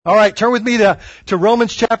All right, turn with me to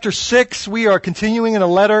Romans chapter 6. We are continuing in a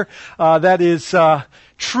letter that is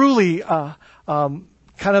truly kind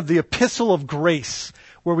of the epistle of grace,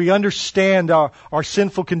 where we understand our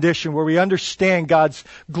sinful condition, where we understand God's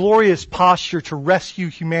glorious posture to rescue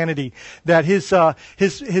humanity, that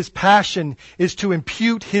His passion is to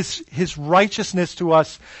impute His righteousness to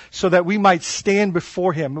us so that we might stand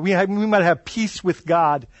before Him. We might have peace with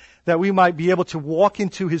God, that we might be able to walk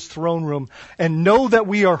into His throne room and know that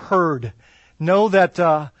we are heard. Know that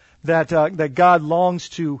God longs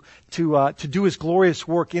to do His glorious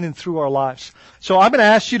work in and through our lives. So I'm going to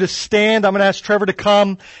ask you to stand. I'm going to ask Trevor to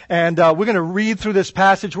come, and we're going to read through this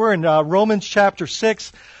passage. We're in Romans chapter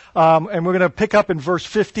 6, and we're going to pick up in verse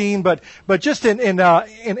 15. But just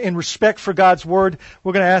in respect for God's word,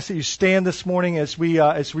 we're going to ask that you stand this morning as we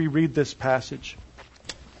read this passage.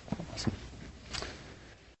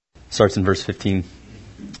 Starts in verse 15. It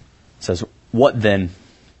says, "What then?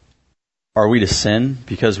 Are we to sin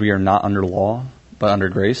because we are not under law, but under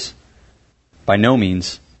grace? By no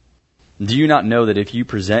means. Do you not know that if you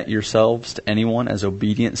present yourselves to anyone as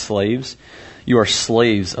obedient slaves, you are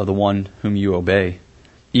slaves of the one whom you obey,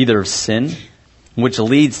 either of sin, which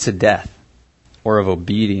leads to death, or of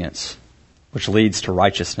obedience, which leads to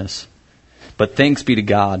righteousness? But thanks be to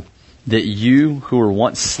God that you who were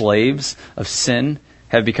once slaves of sin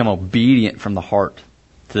have become obedient from the heart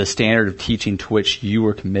to the standard of teaching to which you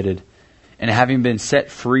were committed, and having been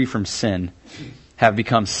set free from sin, have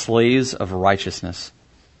become slaves of righteousness.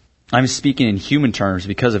 I'm speaking in human terms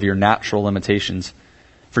because of your natural limitations.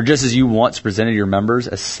 For just as you once presented your members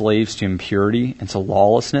as slaves to impurity and to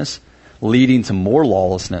lawlessness, leading to more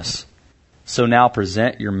lawlessness, so now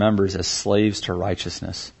present your members as slaves to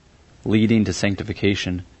righteousness, leading to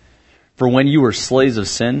sanctification. For when you were slaves of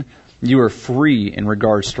sin, you were free in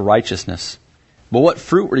regards to righteousness. But what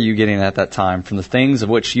fruit were you getting at that time from the things of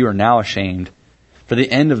which you are now ashamed? For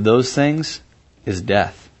the end of those things is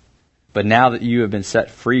death. But now that you have been set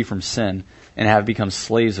free from sin and have become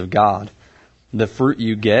slaves of God, the fruit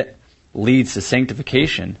you get leads to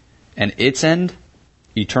sanctification, and its end,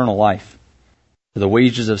 eternal life. For the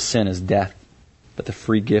wages of sin is death, but the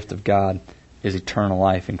free gift of God is eternal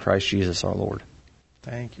life in Christ Jesus our Lord."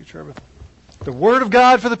 Thank you, Trevor. The Word of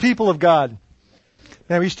God for the people of God.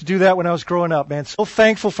 Man, we used to do that when I was growing up, man. So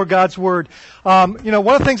thankful for God's Word. One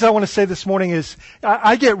of the things I want to say this morning is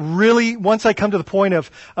I get really, once I come to the point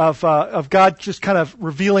of God just kind of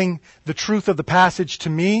revealing the truth of the passage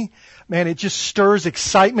to me, man, it just stirs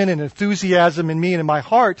excitement and enthusiasm in me and in my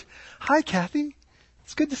heart. Hi, Kathy.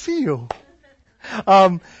 It's good to see you.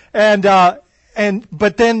 But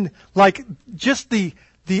then, like, just the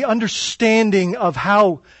understanding of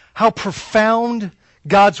how profound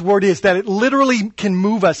God's Word is, that it literally can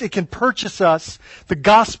move us. It can purchase us. The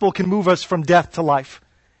gospel can move us from death to life.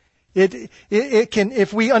 It can,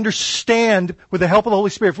 if we understand, with the help of the Holy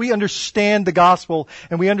Spirit, if we understand the gospel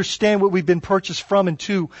and we understand what we've been purchased from and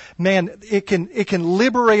to, man, it can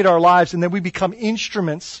liberate our lives, and then we become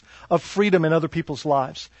instruments of freedom in other people's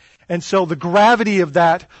lives. And so the gravity of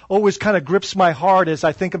that always kind of grips my heart as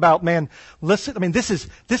I think about, man, listen, I mean, this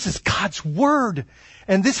is God's Word.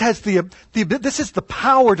 And this has this is the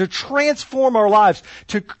power to transform our lives,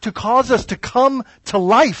 to cause us to come to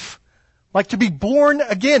life, like to be born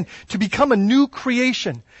again, to become a new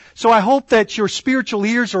creation. So I hope that your spiritual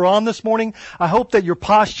ears are on this morning. I hope that your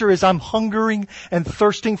posture is, I'm hungering and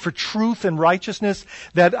thirsting for truth and righteousness.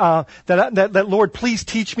 That Lord, please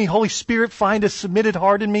teach me. Holy Spirit, find a submitted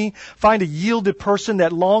heart in me. Find a yielded person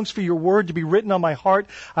that longs for your word to be written on my heart.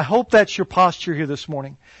 I hope that's your posture here this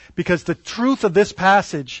morning, because the truth of this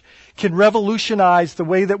passage can revolutionize the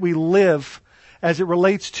way that we live as it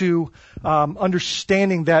relates to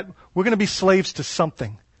understanding that we're going to be slaves to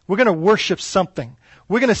something. We're going to worship something.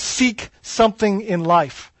 We're going to seek something in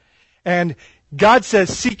life. And God says,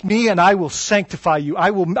 seek me and I will sanctify you.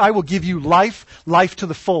 I will give you life to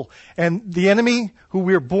the full. And the enemy, who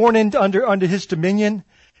we're born under his dominion,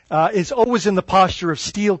 is always in the posture of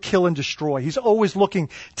steal, kill, and destroy. He's always looking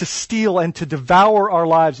to steal and to devour our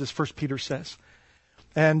lives, as 1 Peter says.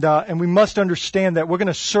 And we must understand that we're going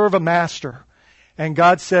to serve a master. And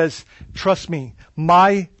God says, trust me,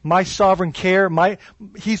 my sovereign care,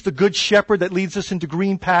 He's the good shepherd that leads us into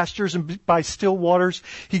green pastures and by still waters.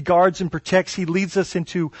 He guards and protects. He leads us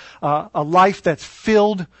into a life that's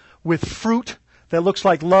filled with fruit that looks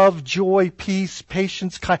like love, joy, peace,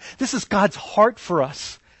 patience, kindness. This is God's heart for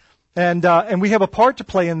us. And we have a part to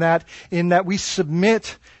play in that we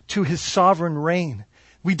submit to His sovereign reign.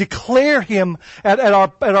 We declare Him at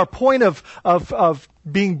our point of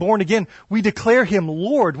being born again. We declare Him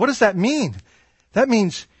Lord. What does that mean? That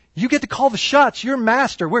means You get to call the shots. You're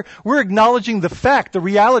master. We're acknowledging the fact, the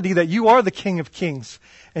reality that you are the King of Kings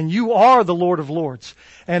and you are the Lord of Lords.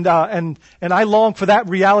 And I long for that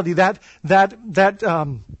reality, that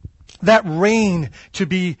reign to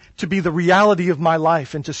be the reality of my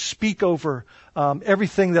life and to speak over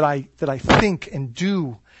everything that I think and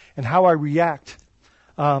do and how I react.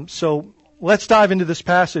 So let's dive into this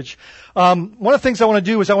passage. One of the things I want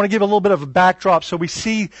to do is I want to give a little bit of a backdrop so we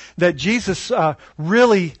see that Jesus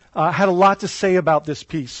really had a lot to say about this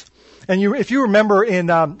piece. And if you remember in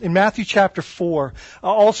Matthew chapter 4,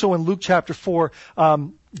 also in Luke chapter 4,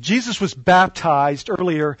 Jesus was baptized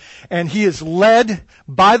earlier, and he is led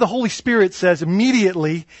by the Holy Spirit, says,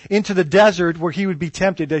 immediately into the desert where he would be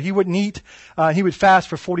tempted, that he wouldn't eat, he would fast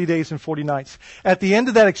for 40 days and 40 nights. At the end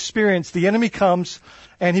of that experience, the enemy comes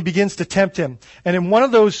and he begins to tempt him. And in one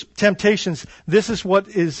of those temptations, this is what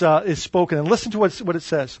is spoken. And listen to what it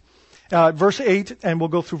says. Verse 8, and we'll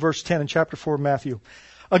go through verse 10 in chapter 4 of Matthew.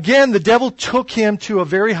 Again, the devil took him to a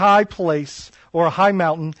very high place, or a high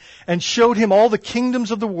mountain, and showed him all the kingdoms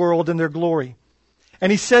of the world and their glory.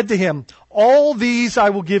 And he said to him, all these I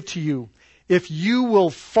will give to you, if you will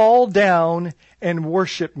fall down and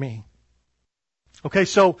worship me. Okay,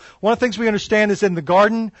 so one of the things we understand is in the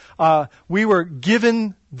garden, we were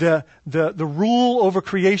given the rule over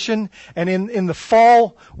creation, and in the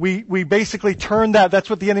fall, we basically turned that's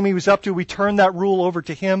what the enemy was up to. We turned that rule over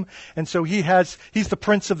to him, and so he's the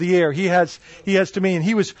prince of the air. He has dominion.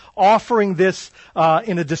 He was offering this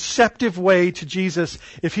in a deceptive way to Jesus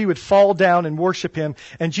if he would fall down and worship him.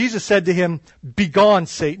 And Jesus said to him, "Begone,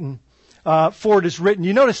 Satan. For it is written."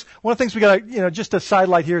 You notice one of the things we got, just a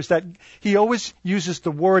sidelight here is that he always uses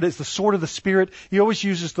the word as the sword of the Spirit. He always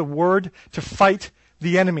uses the word to fight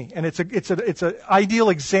the enemy, and it's an ideal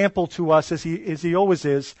example to us as he always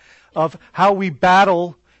is of how we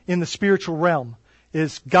battle in the spiritual realm.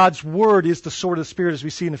 Is God's word is the sword of the Spirit, as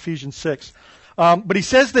we see in Ephesians 6. But he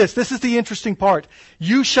says this. This is the interesting part.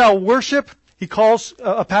 You shall worship. He calls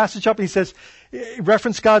a passage up and he says,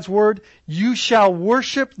 reference God's word, you shall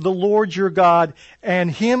worship the Lord your God, and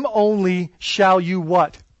him only shall you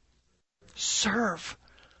what? Serve.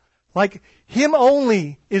 Like, him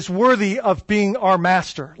only is worthy of being our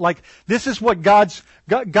master. Like, this is what God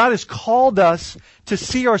has called us to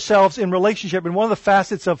see ourselves in relationship. And one of the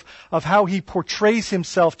facets of how he portrays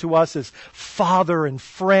himself to us as father and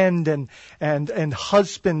friend and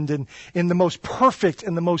husband, and in the most perfect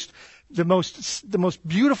and the most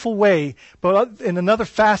beautiful way. But in another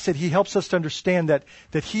facet, he helps us to understand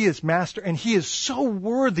that he is master, and he is so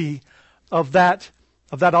worthy of that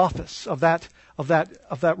office, of that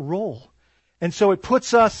role. And so it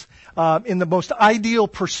puts us in the most ideal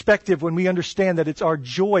perspective when we understand that it's our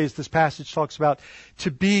joy, as this passage talks about,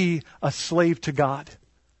 to be a slave to God.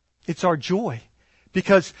 It's our joy.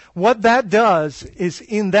 Because what that does is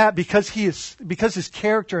in that, because his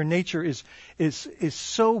character and nature is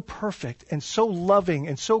so perfect and so loving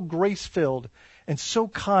and so grace-filled and so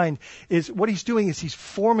kind, is what he's doing is he's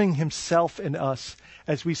forming himself in us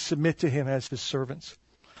as we submit to him as his servants.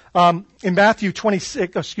 In Matthew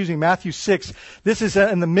 6, this is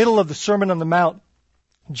in the middle of the Sermon on the Mount.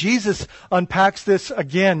 Jesus unpacks this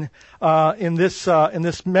again in this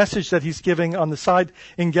message that he's giving on the side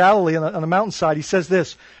in Galilee on the mountainside. He says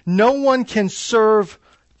this: no one can serve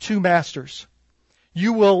two masters.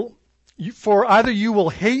 For either you will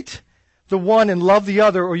hate the one and love the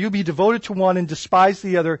other, or you'll be devoted to one and despise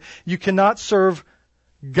the other. You cannot serve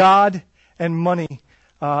God and money.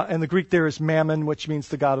 And the Greek there is mammon, which means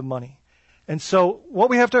the god of money. And so what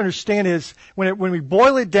we have to understand is when we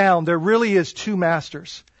boil it down, there really is two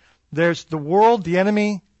masters. There's the world, the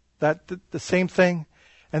enemy, the same thing,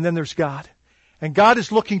 and then there's God. And God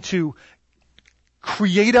is looking to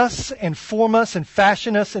create us and form us and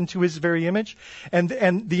fashion us into his very image. And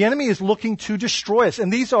the enemy is looking to destroy us.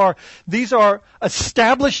 And these are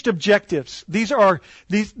established objectives. The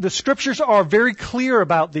scriptures are very clear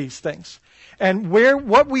about these things. And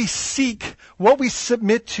what we seek, what we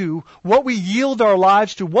submit to, what we yield our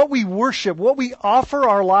lives to, what we worship, what we offer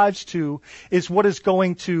our lives to, is what is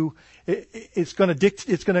going to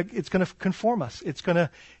conform us. It's going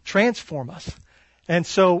to transform us. And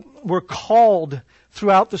so we're called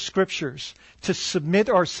throughout the scriptures to submit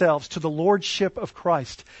ourselves to the lordship of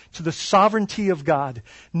Christ, to the sovereignty of God,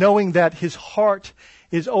 knowing that his heart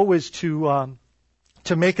is always to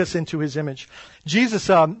make us into his image. Jesus,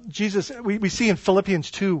 we see in Philippians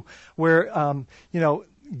 2 where,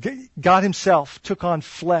 God himself took on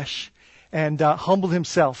flesh and humbled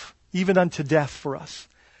himself even unto death for us.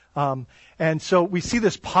 And so we see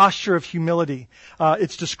this posture of humility.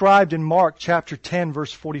 It's described in Mark chapter 10,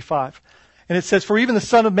 verse 45. And it says, for even the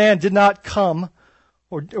Son of Man did not come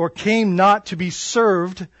or came not to be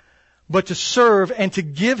served, but to serve and to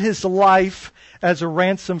give his life as a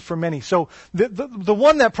ransom for many. So the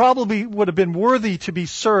one that probably would have been worthy to be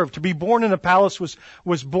served, to be born in a palace,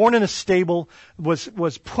 was born in a stable,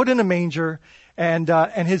 was put in a manger, and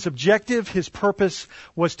his objective, his purpose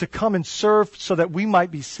was to come and serve so that we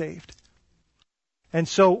might be saved. And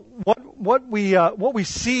so what we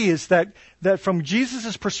see is that from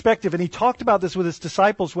Jesus' perspective, and he talked about this with his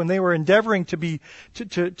disciples when they were endeavoring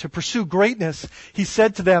to pursue greatness, he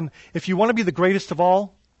said to them, if you want to be the greatest of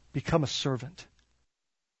all, become a servant.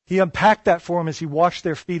 He unpacked that for them as he washed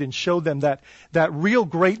their feet and showed them that real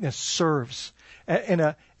greatness serves.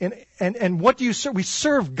 And what do you serve? We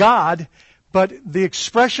serve God, but the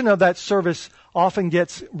expression of that service often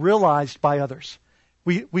gets realized by others.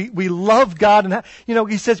 We love God, and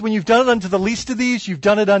he says, when you've done it unto the least of these, you've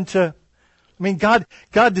done it unto. God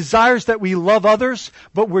desires that we love others,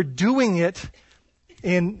 but we're doing it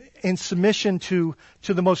in submission to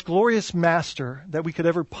the most glorious master that we could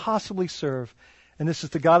ever possibly serve, and this is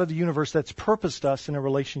the God of the universe that's purposed us in a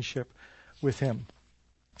relationship with Him.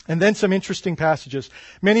 And then some interesting passages.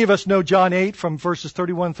 Many of us know John 8 from verses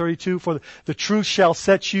 31 and 32. For the truth shall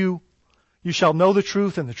set you. You shall know the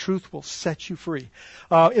truth, and the truth will set you free.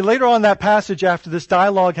 Later on in that passage, after this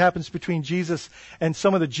dialogue happens between Jesus and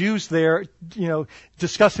some of the Jews there,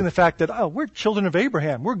 discussing the fact that, we're children of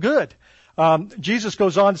Abraham. We're good. Jesus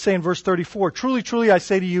goes on to say in verse 34, truly, truly, I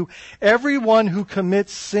say to you, everyone who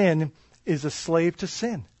commits sin is a slave to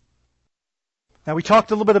sin. Now, we talked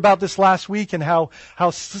a little bit about this last week and how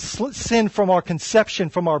sin from our conception,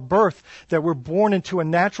 from our birth, that we're born into a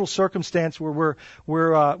natural circumstance where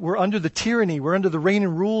we're under the tyranny, we're under the reign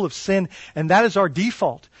and rule of sin, and that is our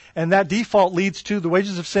default. And that default leads to, the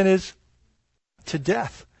wages of sin is to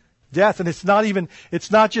death. Death, and it's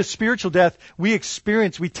not just spiritual death. We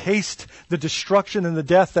taste the destruction and the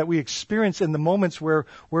death that we experience in the moments where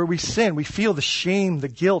we sin. We feel the shame, the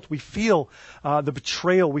guilt. We feel the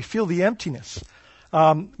betrayal. We feel the emptiness.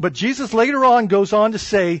 But Jesus later on goes on to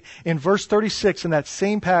say in verse 36 in that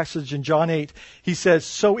same passage in John 8, he says,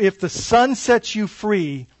 so if the Son sets you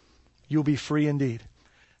free, you'll be free indeed.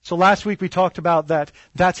 So last week we talked about that.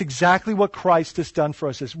 That's exactly what Christ has done for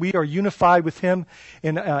us. As we are unified with Him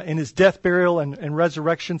in His death, burial, and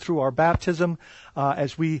resurrection through our baptism,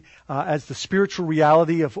 as the spiritual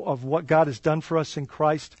reality of what God has done for us in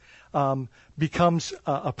Christ becomes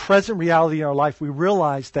a present reality in our life, we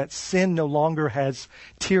realize that sin no longer has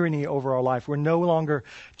tyranny over our life. We're no longer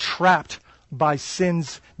trapped by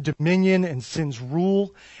sin's dominion and sin's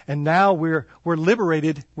rule. And now we're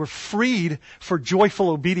liberated, we're freed for joyful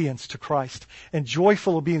obedience to Christ. And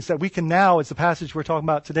joyful obedience that we can now, as the passage we're talking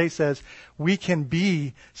about today says, we can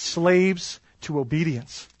be slaves to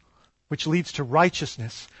obedience, which leads to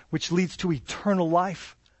righteousness, which leads to eternal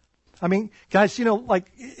life. Guys,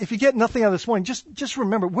 if you get nothing out of this morning, just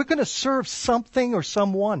remember, we're going to serve something or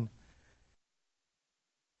someone.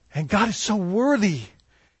 And God is so worthy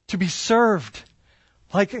to be served.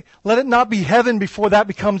 Let it not be heaven before that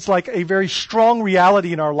becomes like a very strong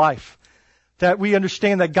reality in our life. That we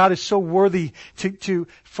understand that God is so worthy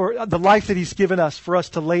for the life that He's given us, for us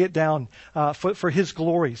to lay it down for His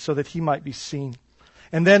glory so that He might be seen.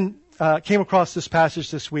 And then came across this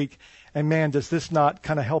passage this week, and man, does this not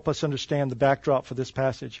kind of help us understand the backdrop for this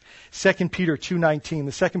passage. 2 Peter 2:19,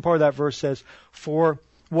 the second part of that verse says, for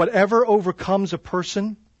whatever overcomes a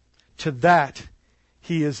person, to that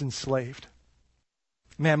he is enslaved.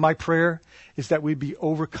 Man, my prayer is that we'd be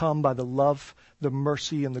overcome by the love, the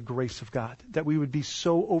mercy, and the grace of God. That we would be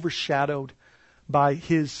so overshadowed by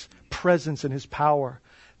His presence and His power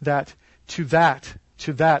that that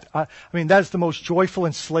is the most joyful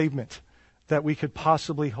enslavement that we could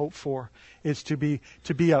possibly hope for, is to be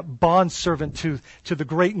a bondservant to the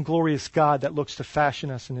great and glorious God that looks to fashion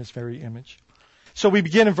us in His very image. So we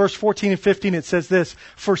begin in verse 14 and 15. It says this,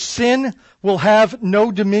 for sin will have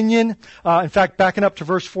no dominion. In fact, backing up to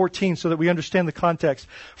verse 14 so that we understand the context.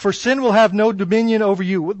 For sin will have no dominion over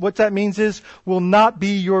you. What that means is, will not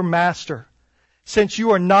be your master. Since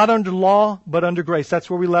you are not under law, but under grace. That's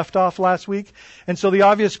where we left off last week. And so the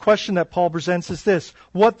obvious question that Paul presents is this,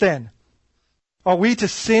 what then? Are we to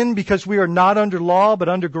sin because we are not under law, but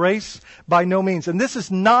under grace? By no means. And this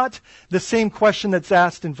is not the same question that's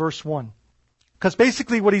asked in verse 1. Because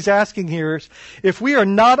basically what he's asking here is, if we are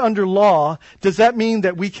not under law, does that mean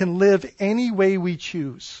that we can live any way we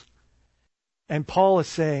choose? And Paul is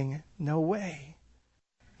saying, no way.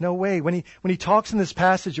 No way. When he talks in this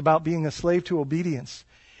passage about being a slave to obedience,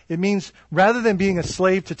 it means rather than being a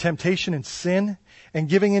slave to temptation and sin and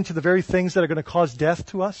giving into the very things that are going to cause death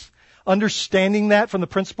to us, understanding that from the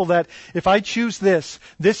principle that if I choose this,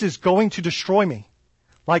 this is going to destroy me.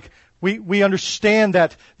 Like, we understand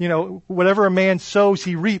that, whatever a man sows,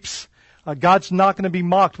 he reaps. God's not going to be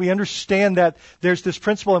mocked. We understand that there's this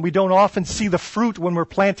principle, and we don't often see the fruit when we're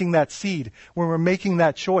planting that seed, when we're making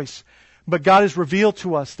that choice. But God has revealed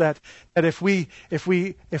to us that if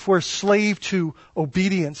we're slave to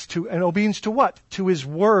obedience, and obedience to what? To His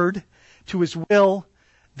Word, to His will,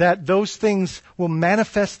 that those things will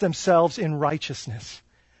manifest themselves in righteousness.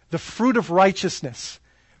 The fruit of righteousness,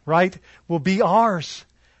 right, will be ours.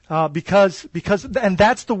 Because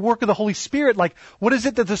that's the work of the Holy Spirit. Like, what is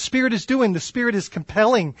it that the Spirit is doing? The Spirit is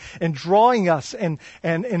compelling and drawing us and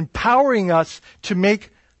empowering us to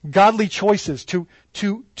make godly choices, to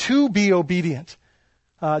be obedient.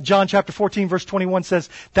 John chapter 14 verse 21 says,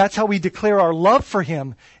 that's how we declare our love for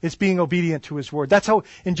Him, is being obedient to His Word. That's how,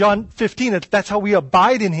 in John 15, that's how we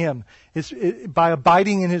abide in Him, is by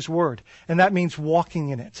abiding in His Word. And that means walking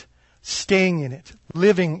in it, staying in it,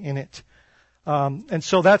 living in it. And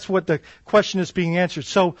so that's what the question is being answered.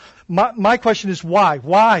 So my question is why?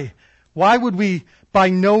 Why would we by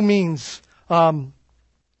no means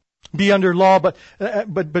be under law, but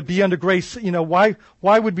be under grace? Why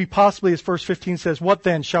would we possibly, as verse 15 says, what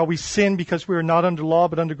then? Shall we sin because we are not under law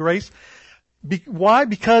but under grace? Why?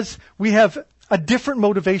 Because we have a different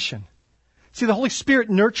motivation. See, the Holy Spirit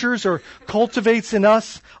nurtures or cultivates in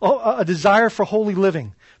us a desire for holy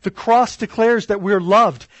living. The cross declares that we're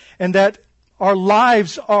loved and that our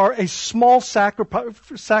lives are a small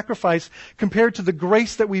sacrifice compared to the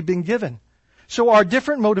grace that we've been given. So our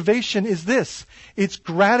different motivation is this. It's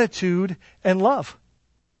gratitude and love.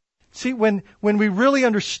 See, when we really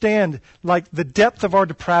understand, like, the depth of our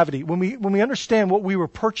depravity, when we understand what we were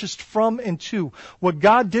purchased from and to, what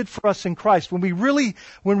God did for us in Christ, when we really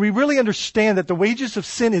understand that the wages of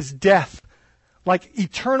sin is death, like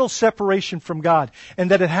eternal separation from God, and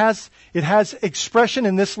that it has expression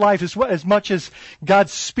in this life as much as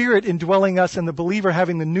God's Spirit indwelling us and the believer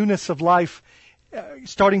having the newness of life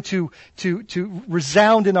starting to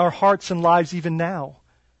resound in our hearts and lives even now.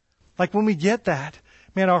 Like, when we get that,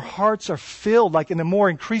 man, our hearts are filled, like in a more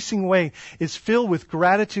increasing way, is filled with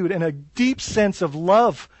gratitude and a deep sense of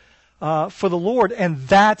love for the Lord, and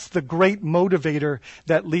that's the great motivator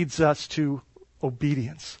that leads us to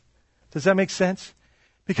obedience. Does that make sense?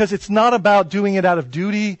 Because it's not about doing it out of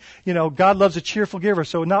duty. God loves a cheerful giver,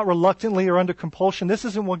 so not reluctantly or under compulsion. This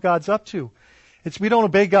isn't what God's up to. We don't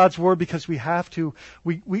obey God's word because we have to.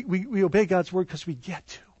 We obey God's word because we get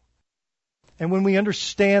to. And when we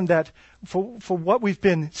understand that for what we've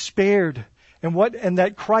been spared and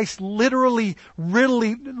that Christ literally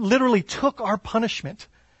took our punishment,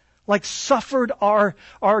 like suffered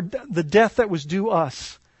the death that was due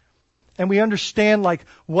us. And we understand, like,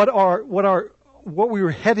 what we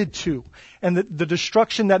were headed to, and the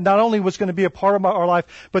destruction that not only was going to be a part of our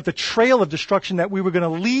life, but the trail of destruction that we were going to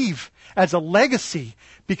leave as a legacy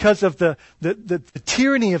because of the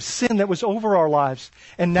tyranny of sin that was over our lives.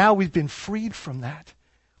 And now we've been freed from that.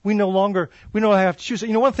 We no longer have to choose it.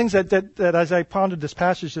 One of the things that as I pondered this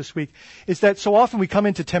passage this week is that so often we come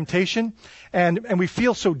into temptation and we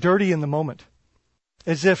feel so dirty in the moment,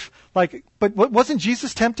 as if, like, but wasn't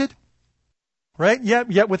Jesus tempted? Right?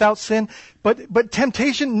 Yet without sin. But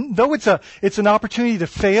temptation, though it's an opportunity to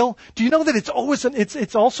fail, do you know that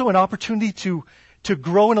it's also an opportunity to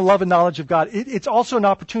grow in a love and knowledge of God? It's also an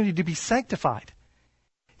opportunity to be sanctified.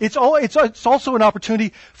 It's also an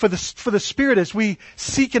opportunity for the Spirit as we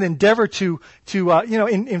seek and endeavor to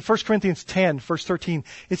in 1 Corinthians 10, verse 13,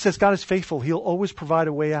 it says God is faithful. He'll always provide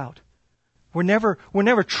a way out. We're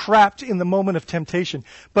never trapped in the moment of temptation.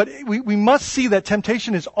 But we must see that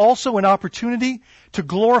temptation is also an opportunity to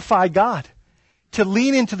glorify God, to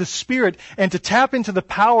lean into the Spirit and to tap into the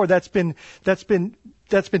power that's been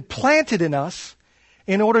planted in us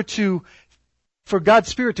in order for God's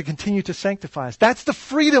Spirit to continue to sanctify us. That's the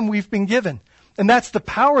freedom we've been given. And that's the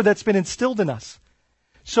power that's been instilled in us.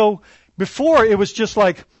 So before, it was just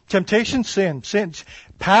like temptation, sin,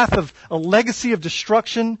 path of a legacy of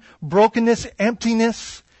destruction, brokenness,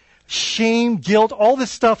 emptiness, shame, guilt. All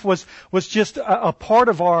this stuff was just a part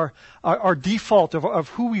of our default of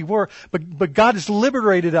who we were. But God has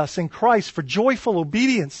liberated us in Christ for joyful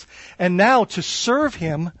obedience. And now to serve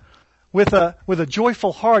Him with a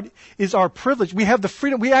joyful heart is our privilege. We have the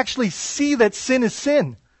freedom. We actually see that sin is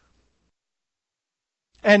sin.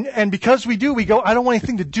 And because we do, we go, I don't want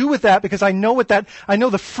anything to do with that because I know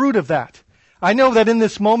the fruit of that. I know that in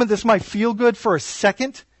this moment, this might feel good for a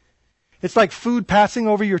second. It's like food passing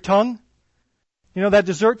over your tongue. That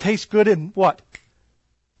dessert tastes good in what?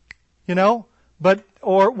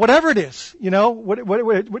 or whatever it is,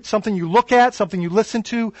 what, something you look at, something you listen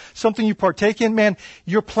to, something you partake in, man,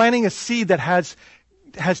 you're planting a seed that has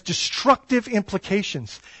destructive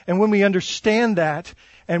implications. And when we understand that,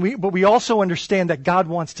 but we also understand that God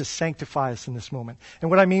wants to sanctify us in this moment. And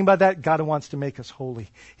what I mean by that, God wants to make us holy.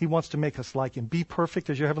 He wants to make us like Him. Be perfect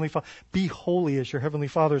as your Heavenly Father. Be holy as your Heavenly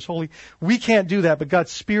Father is holy. We can't do that, but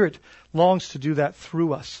God's Spirit longs to do that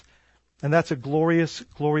through us. And that's a glorious,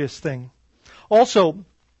 glorious thing. Also,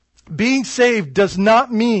 being saved does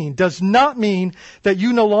not mean that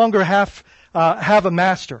you no longer have a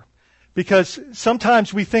master. Because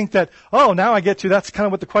sometimes we think that, now I get to, that's kind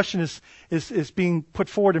of what the question is being put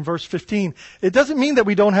forward in verse 15. It doesn't mean that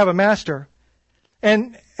we don't have a master.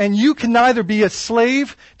 And you can neither be a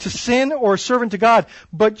slave to sin or a servant to God,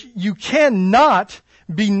 but you cannot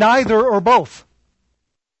be neither or both.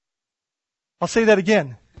 I'll say that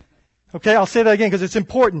again. Okay, I'll say that again because it's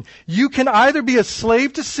important. You can either be a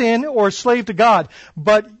slave to sin or a slave to God,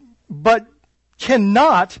 but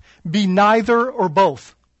cannot be neither or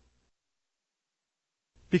both.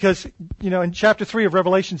 Because, in chapter 3 of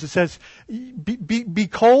Revelations it says, be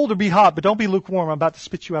cold or be hot, but don't be lukewarm. I'm about to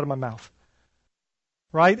spit you out of my mouth.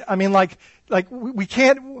 Right? I mean,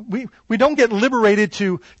 we don't get liberated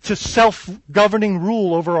to self-governing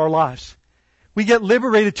rule over our lives. We get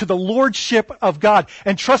liberated to the lordship of God.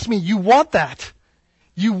 And trust me, you want that.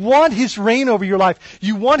 You want His reign over your life.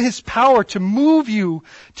 You want His power to move you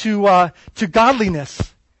to godliness.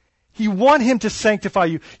 You want Him to sanctify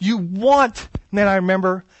you. You want, man, I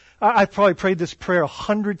remember, I probably prayed this prayer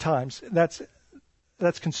 100 times. That's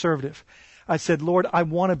conservative. I said, Lord, I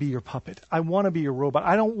want to be your puppet. I want to be your robot.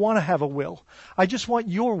 I don't want to have a will. I just want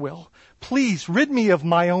your will. Please rid me of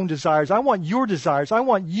my own desires. I want your desires. I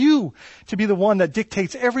want you to be the one that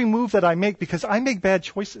dictates every move that I make because I make bad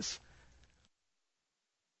choices.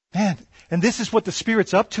 Man, and this is what the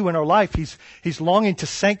Spirit's up to in our life. He's longing to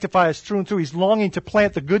sanctify us through and through. He's longing to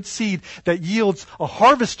plant the good seed that yields a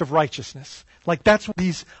harvest of righteousness. That's what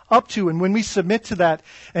He's up to. And when we submit to that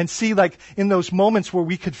and see in those moments where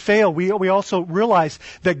we could fail, we also realize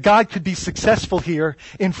that God could be successful here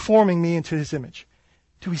in forming me into His image.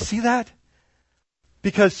 Do we see that?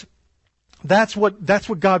 Because that's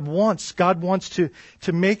what God wants. God wants to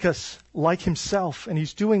make us like Himself, and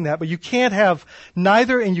He's doing that. But you can't have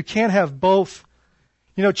neither, and you can't have both.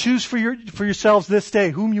 Choose for yourselves this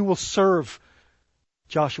day whom you will serve.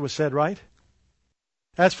 Joshua said, right?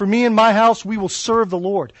 As for me and my house, we will serve the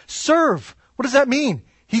Lord. Serve. What does that mean?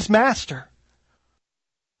 He's master.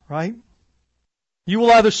 Right? You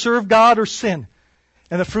will either serve God or sin.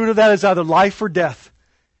 And the fruit of that is either life or death.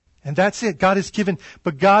 And that's it.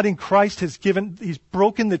 God in Christ He's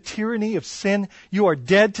broken the tyranny of sin. You are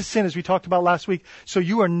dead to sin, as we talked about last week. So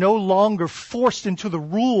you are no longer forced into the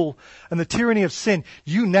rule and the tyranny of sin.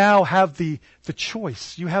 You now have the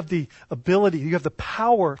choice. You have the ability. You have the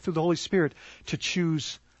power through the Holy Spirit to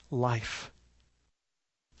choose life.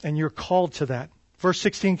 And you're called to that. Verse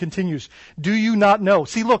 16 continues. Do you not know?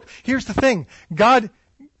 See, look, here's the thing.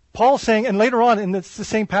 Paul's saying, and later on in the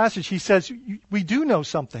same passage, he says, we do know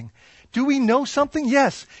something. Do we know something?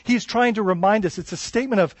 Yes. He's trying to remind us. It's a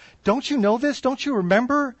statement of, don't you know this? Don't you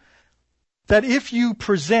remember that if you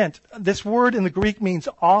present, this word in the Greek means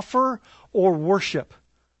offer or worship.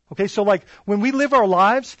 Okay, so when we live our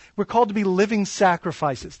lives, we're called to be living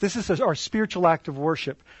sacrifices. This is our spiritual act of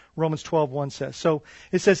worship, Romans 12:1 says. So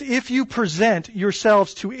it says, if you present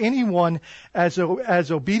yourselves to anyone as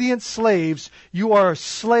obedient slaves, you are a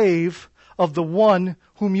slave of the one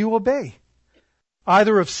whom you obey.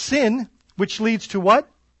 Either of sin, which leads to what?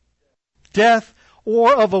 Death,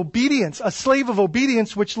 or of obedience, a slave of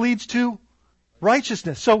obedience, which leads to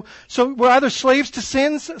righteousness. So we're either slaves to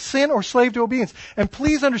sin or slave to obedience. And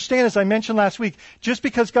please understand, as I mentioned last week, just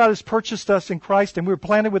because God has purchased us in Christ and we're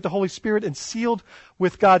planted with the Holy Spirit and sealed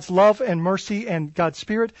with God's love and mercy and God's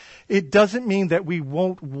Spirit, it doesn't mean that we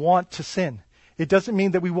won't want to sin. It doesn't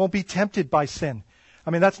mean that we won't be tempted by sin. I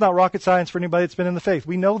mean, that's not rocket science for anybody that's been in the faith.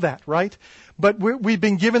 We know that, right? But we've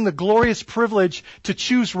been given the glorious privilege to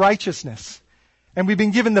choose righteousness. And we've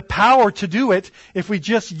been given the power to do it if we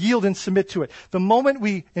just yield and submit to it. The moment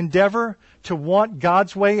we endeavor to want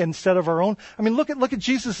God's way instead of our own. I mean, look at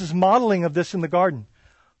Jesus' modeling of this in the garden.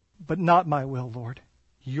 But not my will, Lord.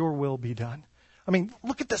 Your will be done. I mean,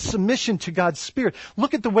 look at the submission to God's Spirit.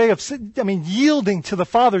 Look at the way of, yielding to the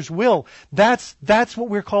Father's will. That's what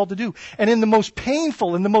we're called to do. And in the most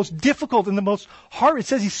painful, in the most difficult, in the most hard, it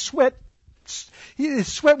says his sweat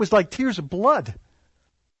was like tears of blood.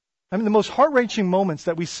 I mean, the most heart-wrenching moments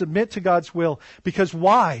that we submit to God's will. Because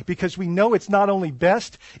why? Because we know it's not only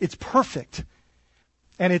best, it's perfect.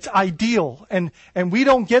 and it's ideal. And we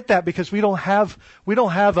don't get that because we don't have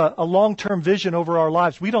a long-term vision over our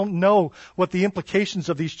lives. We don't know what the implications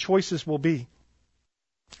of these choices will be.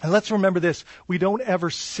 And let's remember this. We don't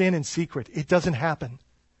ever sin in secret. It doesn't happen.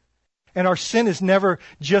 And our sin is never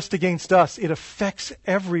just against us. It affects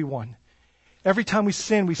everyone. Every time we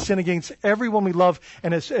sin against everyone we love.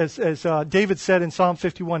 And as David said in Psalm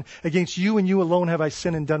 51, against you and you alone have I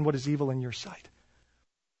sinned and done what is evil in your sight.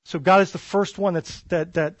 So God is the first one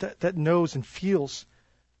that knows and feels.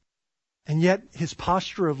 And yet his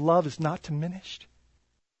posture of love is not diminished.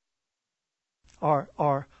 Our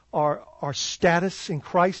status in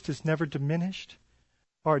Christ is never diminished.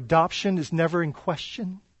 Our adoption is never in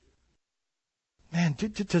question. Man,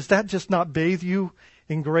 does that just not bathe you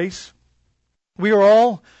in grace? We are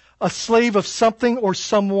all a slave of something or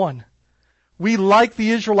someone. We, like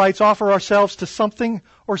the Israelites, offer ourselves to something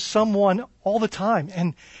or someone all the time.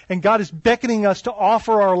 And God is beckoning us to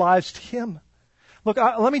offer our lives to Him. Look,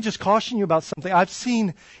 let me just caution you about something. I've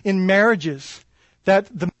seen in marriages that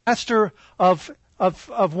the master of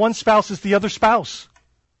one spouse is the other spouse.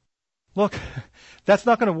 Look, that's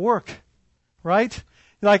not going to work, right?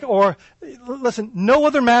 Listen, no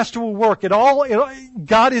other master will work at all.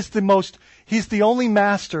 God is He's the only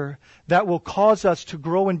master that will cause us to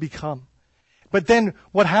grow and become. But then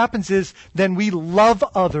what happens is, then we love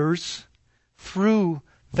others through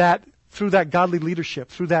that godly leadership,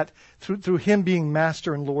 through Him being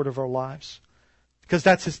master and Lord of our lives. Because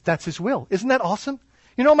that's His will. Isn't that awesome?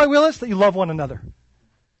 You know what my will is? That you love one another.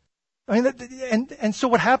 I mean, and so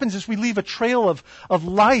what happens is we leave a trail of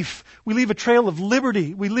life. We leave a trail of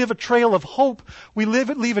liberty. We leave a trail of hope. We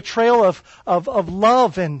leave a trail of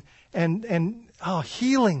love and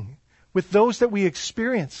healing with those that we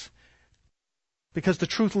experience. Because the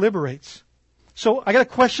truth liberates. So I got a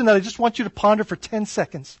question that I just want you to ponder for 10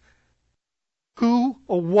 seconds. Who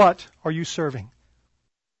or what are you serving?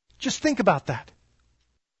 Just think about that.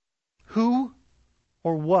 Who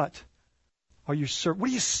or what are you serving? What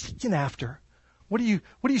are you seeking after? What are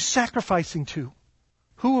you sacrificing to?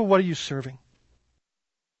 Who or what are you serving?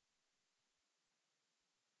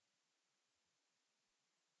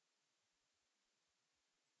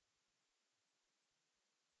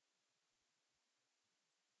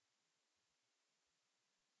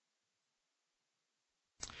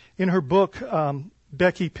 In her book,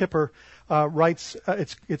 Becky Piper writes,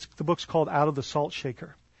 the book's called Out of the Salt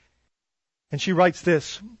Shaker. And she writes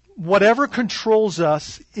this: whatever controls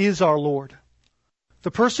us is our Lord.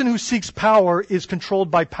 The person who seeks power is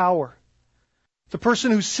controlled by power. The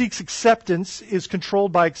person who seeks acceptance is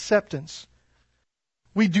controlled by acceptance.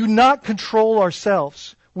 We do not control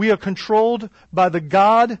ourselves. We are controlled by the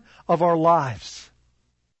God of our lives.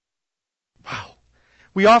 Wow.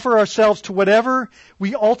 We offer ourselves to whatever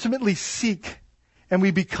we ultimately seek, and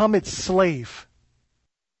we become its slave.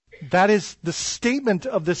 That is the statement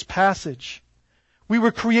of this passage. We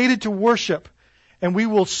were created to worship, and we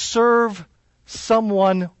will serve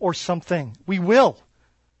someone or something. We will.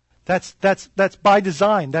 That's by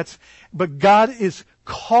design. But God is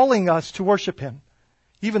calling us to worship Him.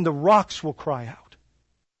 Even the rocks will cry out.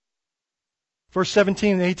 Verse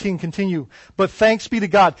 17 and 18 continue. But thanks be to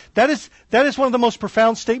God. That is one of the most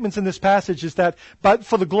profound statements in this passage, is that but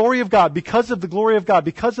for the glory of God, because of the glory of God,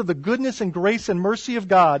 because of the goodness and grace and mercy of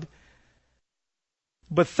God,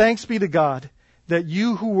 but thanks be to God that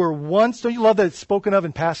you who were once, don't you love that it's spoken of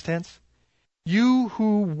in past tense? You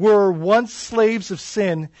who were once slaves of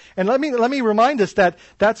sin. And let me remind us that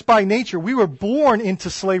that's by nature. We were born into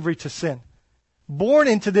slavery to sin. Born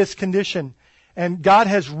into this condition. And God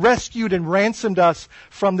has rescued and ransomed us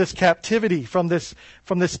from this captivity, from this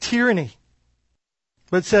tyranny.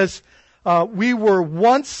 But it says, we were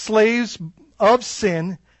once slaves of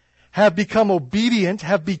sin, have become obedient,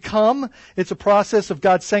 it's a process of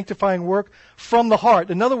God's sanctifying work from the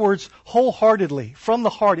heart. In other words, wholeheartedly, from the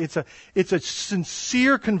heart. It's a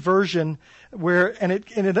sincere conversion and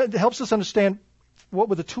it helps us understand what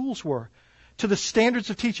the tools were. To the standards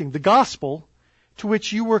of teaching, the gospel to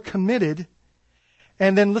which you were committed.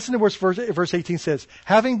 And then listen to what verse 18 says.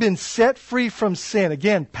 Having been set free from sin,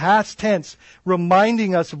 again, past tense,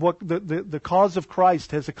 reminding us of what the cause of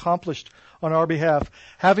Christ has accomplished on our behalf,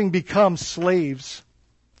 having become slaves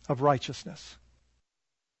of righteousness.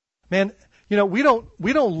 Man, we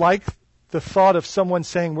don't like the thought of someone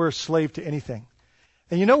saying we're a slave to anything.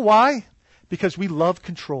 And you know why? Because we love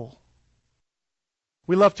control.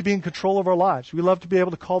 We love to be in control of our lives. We love to be able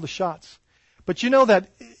to call the shots. But you know that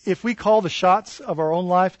if we call the shots of our own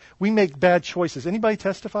life, we make bad choices. Anybody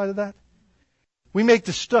testify to that? We make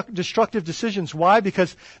destructive decisions. Why?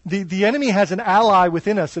 Because the enemy has an ally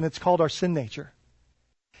within us, and it's called our sin nature.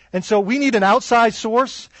 And so we need an outside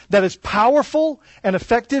source that is powerful and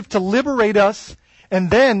effective to liberate us and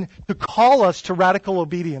then to call us to radical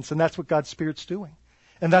obedience. And that's what God's Spirit's doing.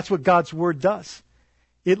 And that's what God's Word does.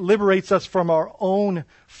 It liberates us from our own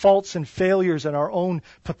faults and failures and our own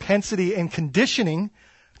propensity and conditioning,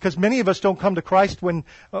 because many of us don't come to Christ when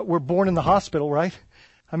we're born in the hospital, right?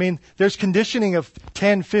 I mean, there's conditioning of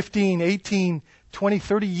 10, 15, 18, 20,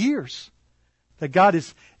 30 years that God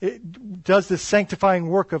does this sanctifying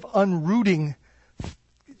work of unrooting,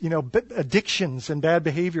 addictions and bad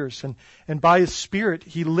behaviors. And by His Spirit,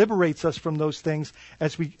 He liberates us from those things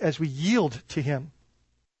as we yield to Him.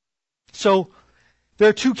 So, there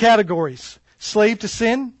are two categories, slave to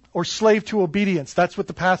sin or slave to obedience. That's what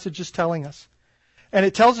the passage is telling us. And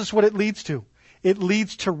it tells us what it leads to. It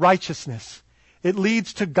leads to righteousness. It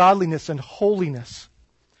leads to godliness and holiness.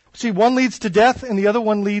 See, one leads to death and the other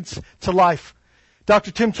one leads to life. Dr.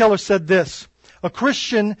 Tim Keller said this: a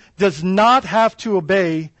Christian does not have to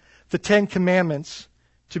obey the 10 Commandments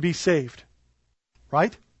to be saved.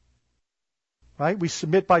 Right? Right? We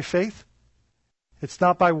submit by faith. It's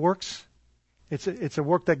not by works. It's a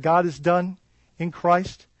work that God has done in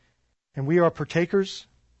Christ, and we are partakers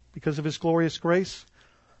because of His glorious grace.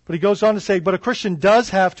 But he goes on to say, but a Christian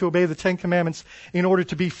does have to obey the 10 Commandments in order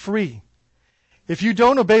to be free. If you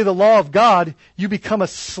don't obey the law of God, you become a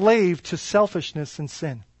slave to selfishness and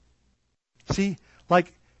sin. See,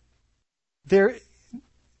 there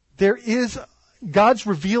is God's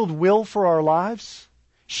revealed will for our lives.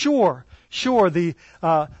 Sure, the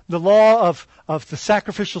law of the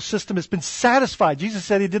sacrificial system has been satisfied. Jesus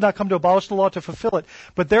said He did not come to abolish the law, to fulfill it.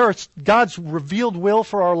 But God's revealed will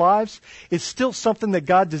for our lives is still something that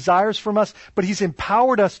God desires from us. But He's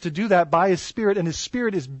empowered us to do that by His Spirit, and His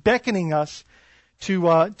Spirit is beckoning us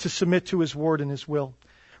to submit to His word and His will.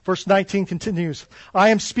 Verse 19 continues, I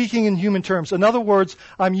am speaking in human terms. In other words,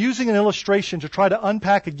 I'm using an illustration to try to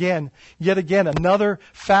unpack yet again, another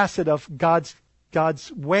facet of God's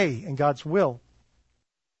way and God's will,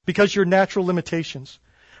 because your natural limitations.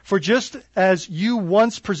 For just as you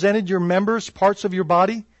once presented your members, parts of your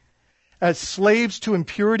body, as slaves to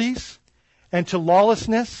impurities and to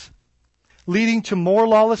lawlessness, leading to more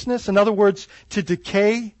lawlessness, in other words, to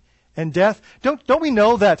decay and death. Don't we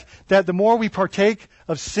know that the more we partake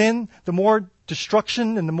of sin, the more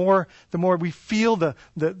destruction and the more we feel the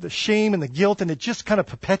shame and the guilt, and it just kind of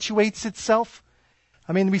perpetuates itself?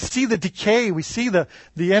 I mean, we see the decay, we see the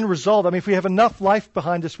end result. I mean, if we have enough life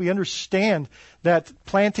behind us, we understand that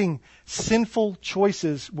planting sinful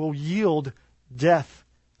choices will yield death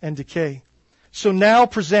and decay. So now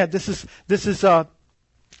present,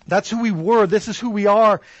 that's who we were, this is who we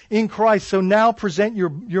are in Christ. So now present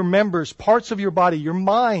your members, parts of your body, your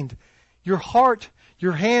mind, your heart,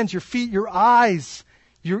 your hands, your feet, your eyes,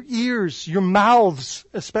 your ears, your mouths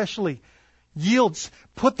especially. Yields.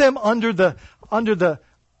 Put them under the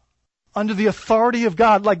authority of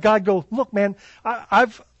God. Like God go, look, man,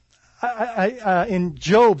 in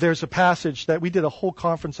Job, there's a passage that we did a whole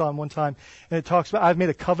conference on one time, and it talks about, I've made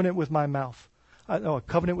a covenant with my mouth. A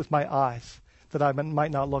covenant with my eyes, that I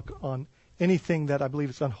might not look on anything that I believe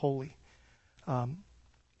is unholy.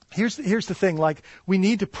 Here's the thing, we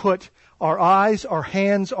need to put our eyes, our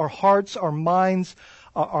hands, our hearts, our minds,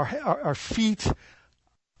 our feet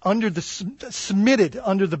submitted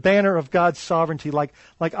under the banner of God's sovereignty. Like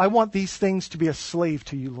I want these things to be a slave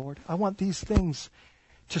to you, Lord. I want these things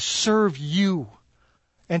to serve you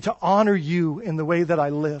and to honor you in the way that I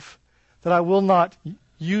live. That I will not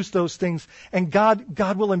use those things. And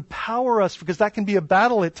God will empower us, because that can be a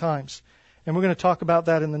battle at times. And we're going to talk about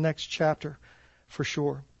that in the next chapter for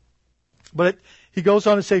sure. But he goes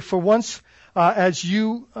on to say, for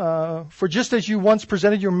just as you once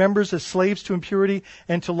presented your members as slaves to impurity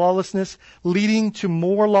and to lawlessness, leading to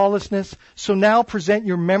more lawlessness, so now present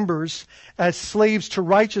your members as slaves to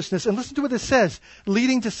righteousness. And listen to what it says,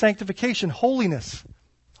 leading to sanctification, holiness,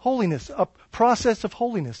 a process of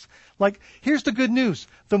holiness. Here's the good news.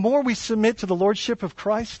 The more we submit to the lordship of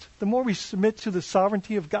Christ, the more we submit to the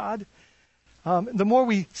sovereignty of God, the more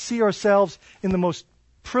we see ourselves in the most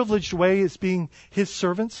privileged way as being His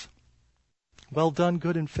servants. Well done,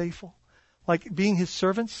 good and faithful. Being His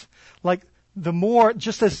servants, the more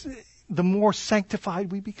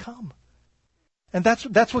sanctified we become. And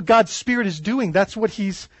that's what God's Spirit is doing. That's what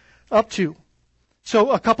He's up to.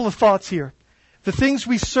 So a couple of thoughts here. The things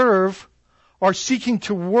we serve are seeking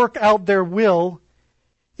to work out their will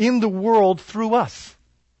in the world through us.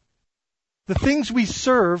 The things we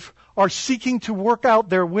serve are seeking to work out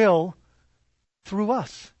their will through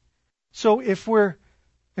us. So if we're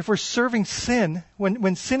if we're serving sin,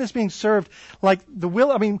 when sin is being served, like the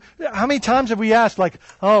will, I mean, how many times have we asked, like,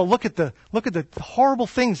 oh, look at the horrible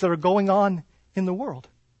things that are going on in the world?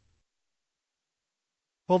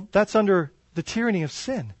 Well, that's under the tyranny of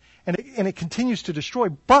sin. And it continues to destroy.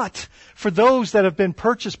 But for those that have been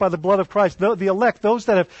purchased by the blood of Christ, the elect, those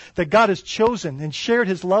that God has chosen and shared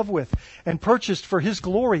His love with and purchased for His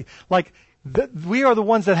glory, like we are the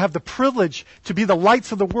ones that have the privilege to be the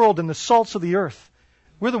lights of the world and the salts of the earth.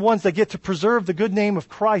 We're the ones that get to preserve the good name of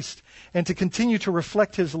Christ and to continue to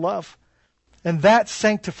reflect His love. And that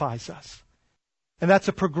sanctifies us. And that's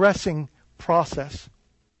a progressing process.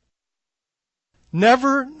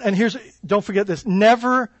 Don't forget this, let's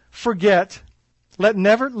never forget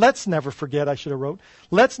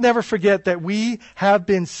that we have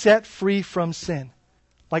been set free from sin.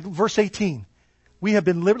 Like verse 18.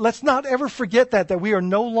 Let's not ever forget that we are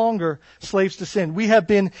no longer slaves to sin. We have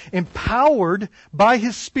been empowered by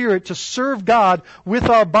His Spirit to serve God with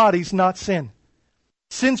our bodies, not sin.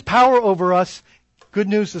 Sin's power over us, good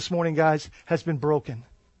news this morning, guys, has been broken.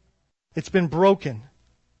 It's been broken.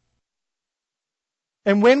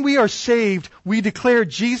 And when we are saved, we declare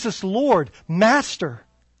Jesus Lord, Master.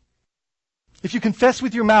 If you confess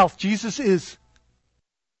with your mouth Jesus is,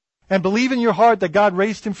 and believe in your heart that God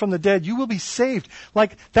raised Him from the dead, you will be saved.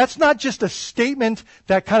 Like, that's not just a statement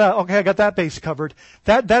that kind of, okay, I got that base covered.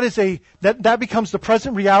 That becomes the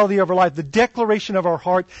present reality of our life, the declaration of our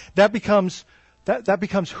heart. That becomes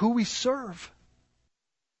who we serve.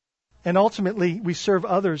 And ultimately, we serve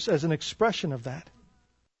others as an expression of that.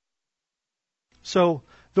 So,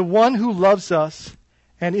 the one who loves us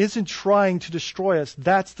and isn't trying to destroy us,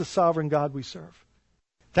 that's the sovereign God we serve.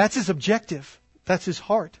 That's His objective. That's His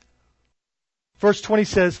heart. Verse 20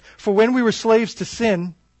 says, "For when we were slaves to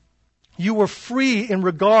sin, you were free in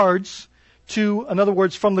regards to," in other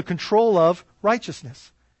words, from the control of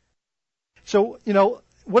righteousness. So,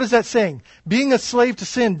 what is that saying? Being a slave to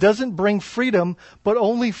sin doesn't bring freedom, but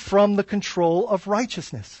only from the control of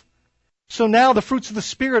righteousness. So now the fruits of the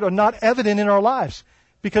Spirit are not evident in our lives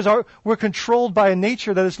because we're controlled by a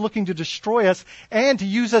nature that is looking to destroy us and to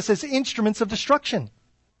use us as instruments of destruction.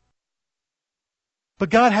 But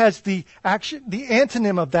God has the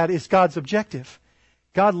antonym of that is God's objective.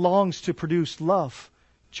 God longs to produce love,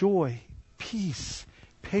 joy, peace,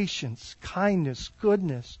 patience, kindness,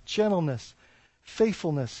 goodness, gentleness,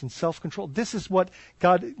 faithfulness, and self-control. This is what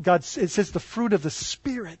God, it says the fruit of the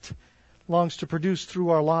Spirit longs to produce through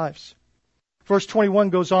our lives. Verse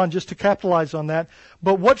 21 goes on just to capitalize on that.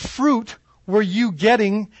 "But what fruit were you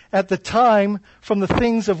getting at the time from the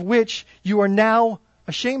things of which you are now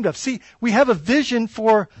ashamed of?" See, we have a vision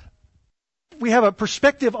we have a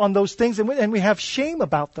perspective on those things, and we have shame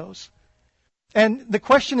about those. And the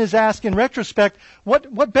question is asked in retrospect,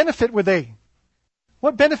 what benefit were they?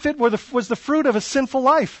 What benefit was the fruit of a sinful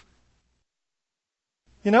life?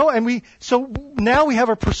 So now we have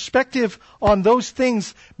a perspective on those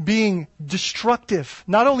things being destructive,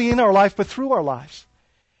 not only in our life, but through our lives.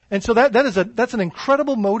 And so that's an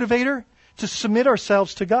incredible motivator to submit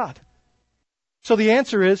ourselves to God. So the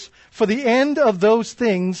answer is, for the end of those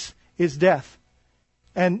things is death.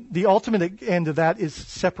 And the ultimate end of that is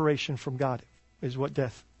separation from God, is what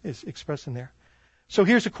death is expressed in there. So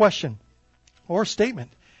here's a question, or a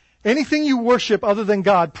statement. Anything you worship other than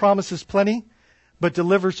God promises plenty, but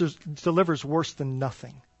delivers worse than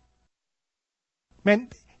nothing. Man,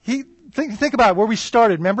 think about where we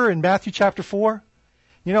started. Remember in Matthew chapter 4?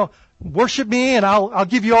 Worship me and I'll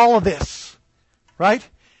give you all of this. Right?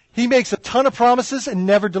 He makes a ton of promises and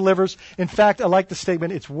never delivers. In fact, I like the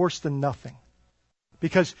statement, it's worse than nothing.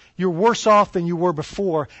 Because you're worse off than you were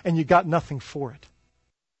before and you got nothing for it.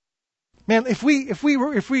 Man, if we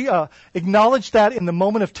acknowledge that in the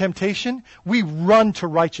moment of temptation, we run to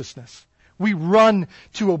righteousness. We run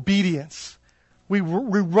to obedience. We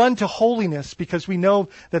run to holiness because we know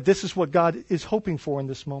that this is what God is hoping for in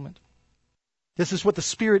this moment. This is what the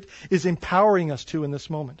Spirit is empowering us to in this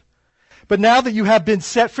moment. But now that you have been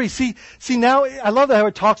set free, see now, I love how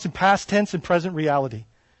it talks in past tense and present reality,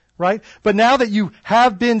 right? But now that you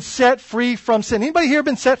have been set free from sin. Anybody here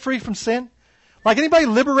been set free from sin? Like anybody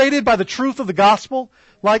liberated by the truth of the gospel?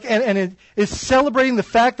 And it is celebrating the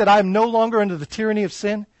fact that I am no longer under the tyranny of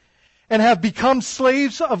sin? And have become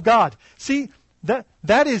slaves of God. See,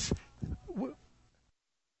 that is,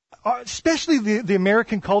 especially the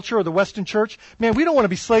American culture or the Western church, man, we don't want to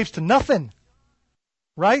be slaves to nothing.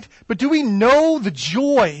 Right? But do we know the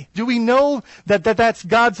joy? Do we know that that's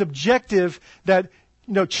God's objective? That,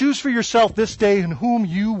 choose for yourself this day in whom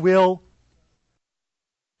you will.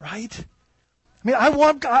 Right? I mean, I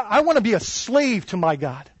want to be a slave to my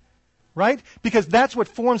God. Right? Because that's what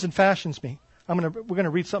forms and fashions me. We're going to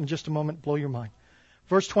read something in just a moment, blow your mind.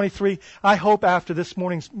 Verse 23, I hope after this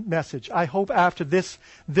morning's message, I hope after this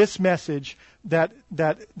message that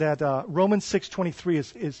Romans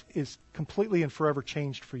 6:23 is completely and forever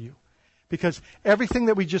changed for you. Because everything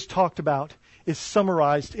that we just talked about is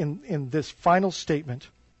summarized in this final statement.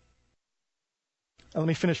 Let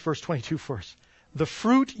me finish verse 22 first. The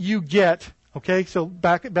fruit you get, okay, so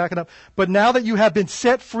back it up. But now that you have been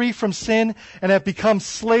set free from sin and have become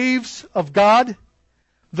slaves of God,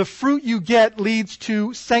 the fruit you get leads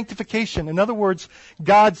to sanctification. In other words,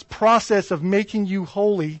 God's process of making you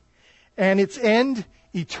holy, and its end,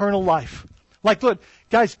 eternal life. Like, look,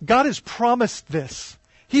 guys, God has promised this.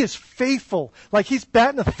 He is faithful. Like, He's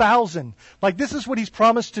batting 1,000. Like, this is what He's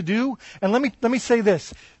promised to do. And let me say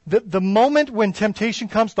this. The moment when temptation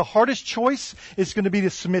comes, the hardest choice is going to be to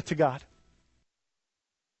submit to God.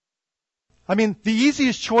 I mean, the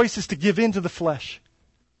easiest choice is to give in to the flesh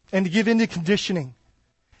and to give in to conditioning.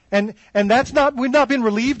 And we've not been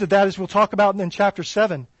relieved of that, as we'll talk about in chapter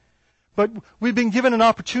 7. But we've been given an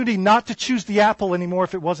opportunity not to choose the apple anymore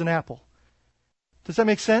if it was an apple. Does that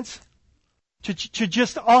make sense? To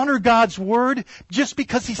just honor God's word just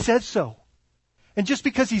because He said so. And just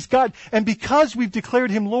because He's God. And because we've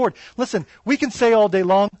declared Him Lord. Listen, we can say all day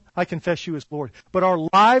long, I confess You as Lord. But our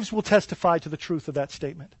lives will testify to the truth of that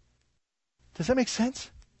statement. Does that make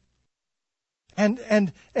sense? And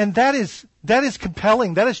that is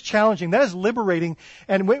compelling. That is challenging. That is liberating.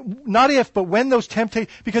 And not if, but when those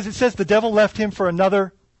temptations, because it says the devil left him for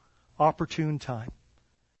another opportune time.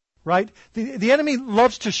 Right? The enemy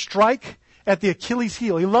loves to strike at the Achilles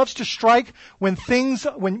heel. He loves to strike when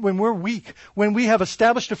we're weak, when we have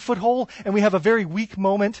established a foothold and we have a very weak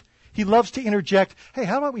moment. He loves to interject, hey,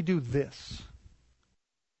 how about we do this?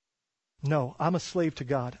 No, I'm a slave to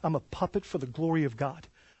God. I'm a puppet for the glory of God.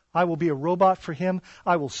 I will be a robot for Him.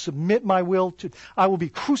 I will submit my will to, I will be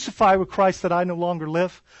crucified with Christ that I no longer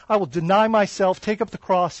live. I will deny myself, take up the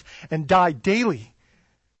cross, and die daily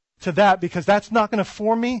to that, because that's not going to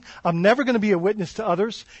form me. I'm never going to be a witness to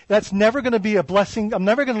others. That's never going to be a blessing. I'm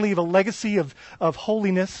never going to leave a legacy of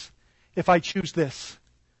holiness if I choose this.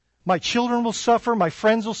 My children will suffer. My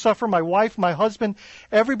friends will suffer. My wife, my husband,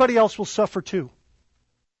 everybody else will suffer too,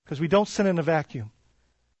 because we don't sin in a vacuum.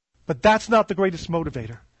 But that's not the greatest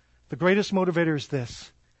motivator. The greatest motivator is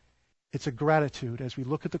this. It's a gratitude as we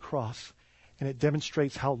look at the cross, and it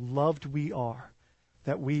demonstrates how loved we are,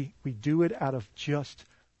 that we do it out of just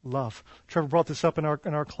love. Trevor brought this up in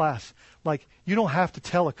our class. Like, you don't have to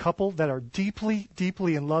tell a couple that are deeply,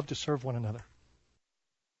 deeply in love to serve one another.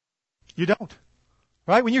 You don't.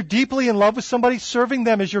 Right? When you're deeply in love with somebody, serving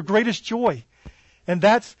them is your greatest joy. And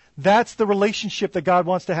that's the relationship that God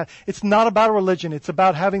wants to have. It's not about a religion. It's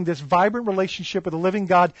about having this vibrant relationship with a living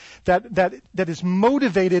God that is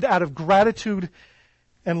motivated out of gratitude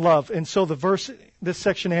and love. And so this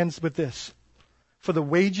section ends with this. For the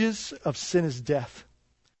wages of sin is death.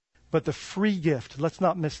 But the free gift, let's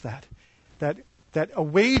not miss that. That a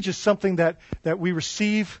wage is something that we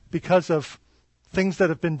receive because of things that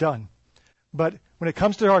have been done. But when it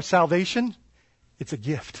comes to our salvation, it's a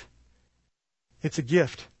gift. It's a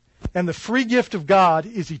gift. And the free gift of God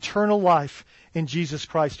is eternal life in Jesus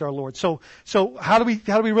Christ our Lord. So how do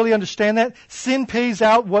we really understand that? Sin pays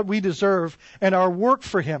out what we deserve, and our work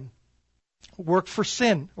for Him, work for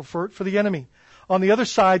sin, or for the enemy. On the other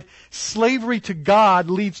side, slavery to God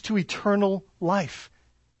leads to eternal life.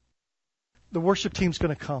 The worship team's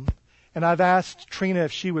going to come. And I've asked Trina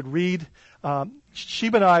if she would read.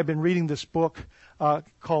 Sheba and I have been reading this book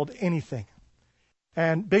called Anything.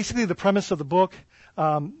 And basically the premise of the book,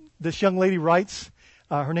 this young lady writes,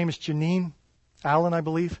 her name is Janine Allen, I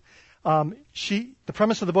believe. The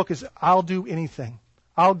premise of the book is, I'll do anything.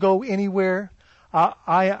 I'll go anywhere.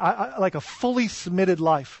 I like a fully submitted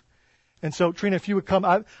life. And so, Trina, if you would come,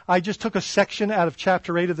 I just took a section out of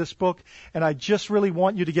chapter 8 of this book, and I just really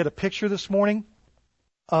want you to get a picture this morning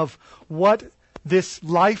of what this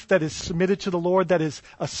life that is submitted to the Lord, that is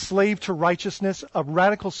a slave to righteousness, a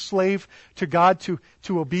radical slave to God, to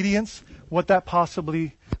obedience, what that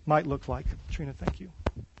possibly might look like. Trina, thank you.